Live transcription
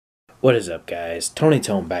What is up, guys? Tony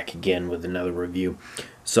Tone back again with another review.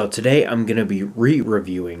 So today I'm going to be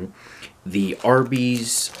re-reviewing the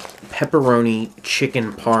Arby's Pepperoni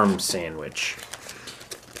Chicken Parm Sandwich.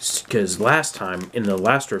 Because last time, in the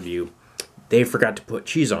last review, they forgot to put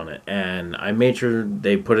cheese on it. And I made sure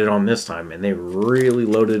they put it on this time. And they really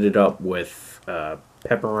loaded it up with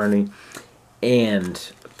pepperoni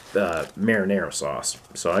and marinara sauce.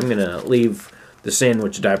 So I'm going to leave the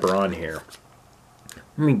sandwich diaper on here.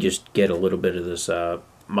 Let me just get a little bit of this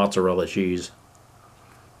mozzarella cheese.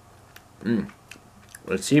 It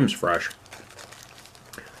seems fresh.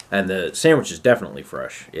 And the sandwich is definitely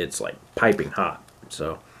fresh. It's like piping hot.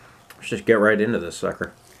 So let's just get right into this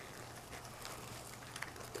sucker.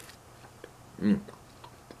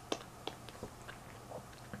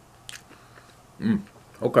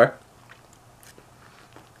 Okay.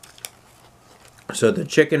 So the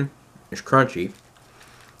chicken is crunchy,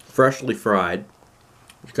 freshly fried.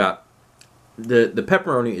 You've got the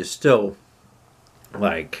pepperoni is still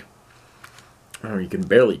like, I don't know, you can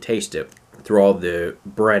barely taste it through all the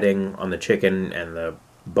breading on the chicken and the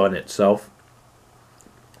bun itself.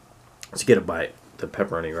 Let's get a bite. The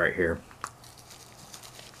pepperoni right here.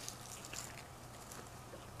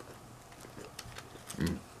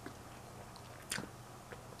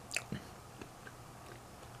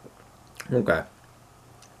 Okay.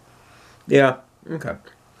 Yeah. Okay.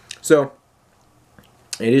 So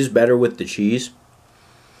it is better with the cheese,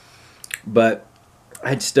 but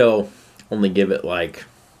I'd still only give it like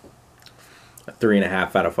a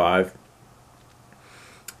 3.5 out of 5.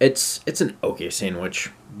 It's an okay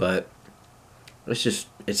sandwich, but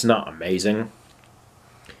it's not amazing.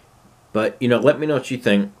 But you know, let me know what you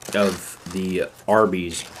think of the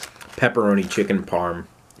Arby's pepperoni chicken parm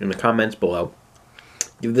in the comments below.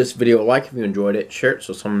 Give this video a like if you enjoyed it, share it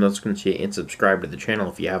so someone else can see it, and subscribe to the channel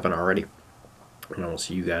if you haven't already. And I will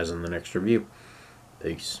see you guys in the next review.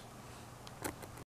 Peace.